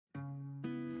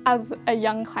As a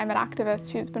young climate activist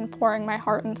who's been pouring my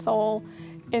heart and soul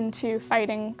into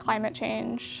fighting climate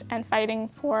change and fighting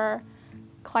for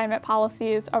climate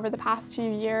policies over the past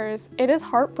few years, it is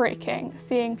heartbreaking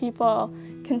seeing people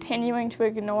continuing to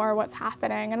ignore what's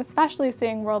happening, and especially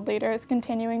seeing world leaders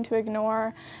continuing to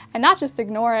ignore, and not just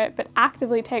ignore it, but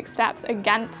actively take steps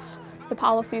against the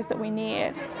policies that we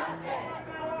need.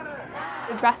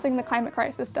 Addressing the climate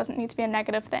crisis doesn't need to be a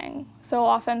negative thing. So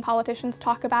often politicians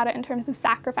talk about it in terms of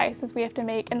sacrifices we have to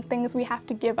make and things we have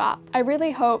to give up. I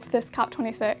really hope this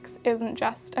Cop26 isn't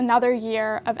just another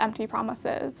year of empty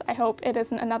promises. I hope it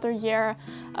isn't another year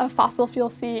of fossil fuel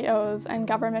CEOs and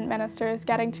government ministers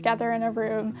getting together in a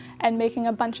room and making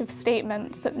a bunch of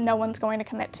statements that no one's going to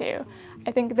commit to.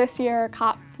 I think this year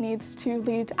COP needs to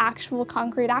lead to actual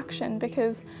concrete action,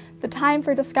 because the time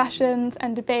for discussions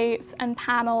and debates and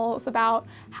panels about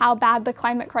how bad the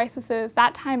climate crisis is,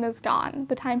 that time is gone.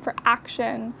 The time for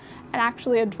action and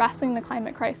actually addressing the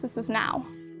climate crisis is now.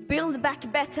 Build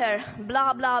back better,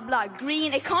 blah, blah, blah.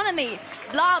 Green economy,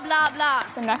 blah, blah, blah.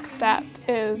 The next step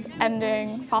is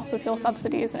ending fossil fuel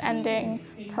subsidies and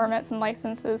ending permits and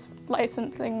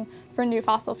licensing for new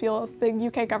fossil fuels. The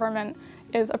UK government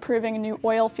is approving a new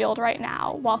oil field right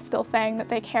now while still saying that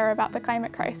they care about the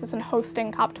climate crisis and hosting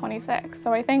Cop26.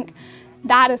 So I think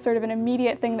that is sort of an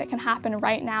immediate thing that can happen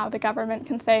right now. The government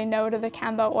can say no to the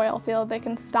Cambo oil field, they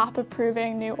can stop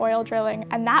approving new oil drilling,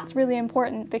 and that's really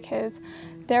important because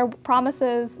their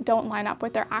promises don't line up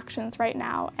with their actions right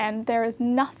now, and there is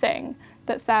nothing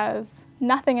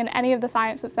in any of the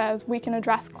science that says we can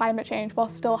address climate change while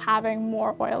still having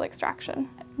more oil extraction.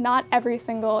 Not every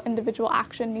single individual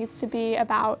action needs to be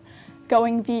about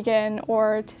going vegan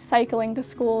or cycling to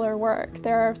school or work.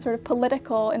 There are sort of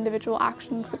political individual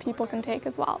actions that people can take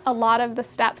as well. A lot of the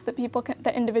steps that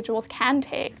individuals can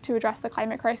take to address the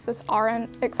climate crisis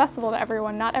aren't accessible to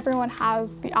everyone. Not everyone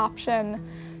has the option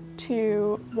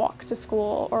to walk to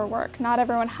school or work. Not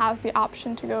everyone has the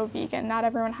option to go vegan. Not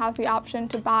everyone has the option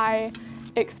to buy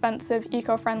expensive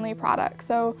eco-friendly products.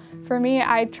 So for me,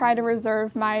 I try to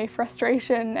reserve my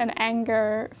frustration and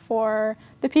anger for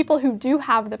the people who do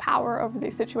have the power over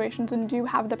these situations and do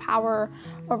have the power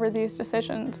over these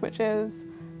decisions, which is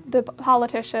the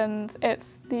politicians,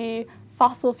 it's the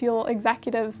fossil fuel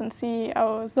executives and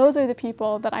CEOs. Those are the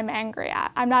people that I'm angry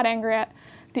at. I'm not angry at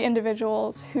the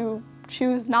individuals who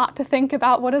choose not to think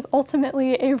about what is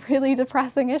ultimately a really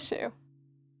depressing issue.